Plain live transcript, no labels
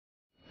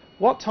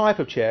What type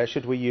of chair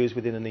should we use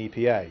within an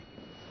EPA?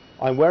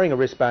 I'm wearing a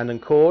wristband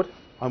and cord,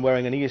 I'm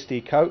wearing an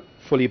ESD coat,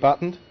 fully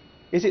buttoned.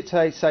 Is it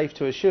safe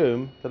to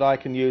assume that I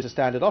can use a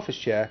standard office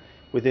chair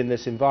within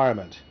this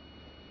environment?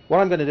 What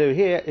I'm going to do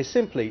here is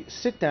simply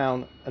sit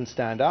down and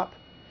stand up,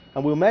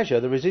 and we'll measure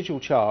the residual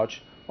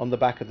charge on the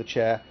back of the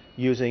chair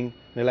using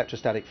an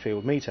electrostatic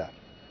field meter.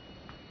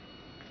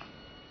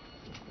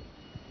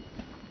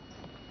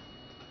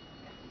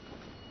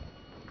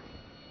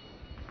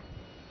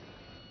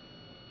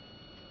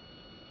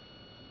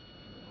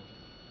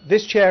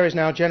 This chair is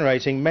now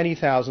generating many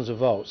thousands of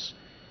volts,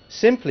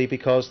 simply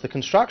because the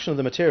construction of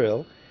the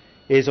material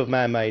is of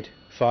man-made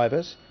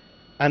fibres,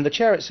 and the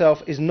chair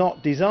itself is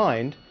not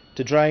designed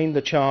to drain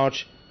the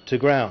charge to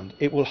ground.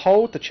 It will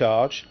hold the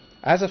charge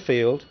as a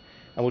field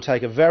and will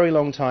take a very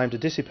long time to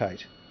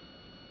dissipate.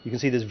 You can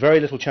see there's very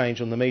little change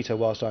on the meter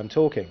whilst I'm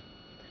talking.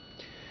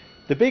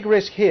 The big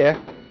risk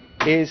here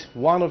is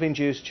one of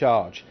induced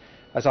charge.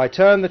 As I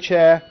turn the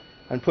chair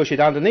and push it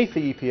underneath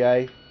the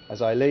EPA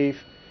as I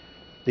leave,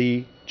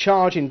 the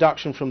charge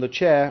induction from the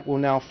chair will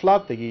now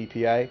flood the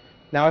EPA.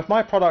 Now, if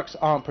my products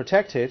aren't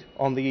protected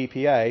on the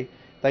EPA,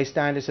 they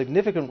stand a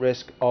significant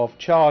risk of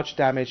charge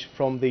damage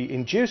from the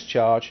induced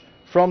charge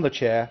from the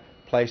chair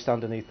placed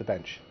underneath the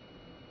bench.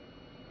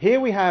 Here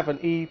we have an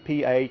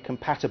EPA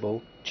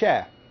compatible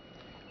chair,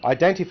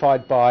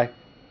 identified by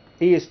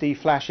ESD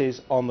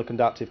flashes on the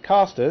conductive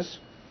casters,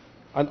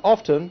 and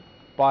often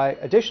by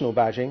additional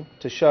badging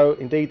to show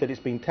indeed that it's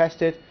been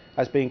tested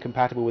as being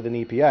compatible with an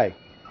EPA.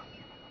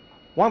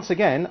 Once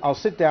again, I'll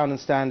sit down and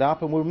stand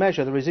up and we'll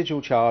measure the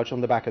residual charge on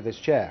the back of this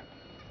chair.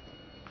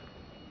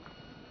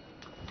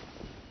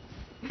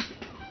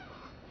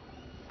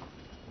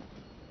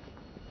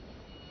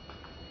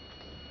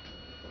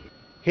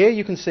 Here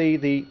you can see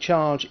the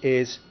charge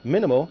is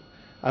minimal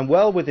and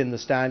well within the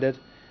standard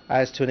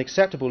as to an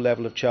acceptable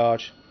level of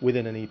charge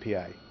within an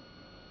EPA.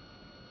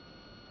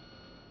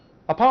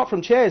 Apart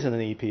from chairs in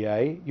an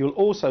EPA, you'll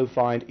also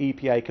find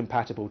EPA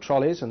compatible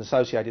trolleys and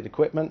associated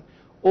equipment,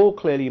 all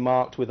clearly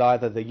marked with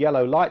either the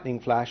yellow lightning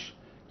flash,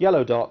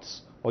 yellow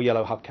dots or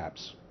yellow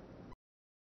hubcaps.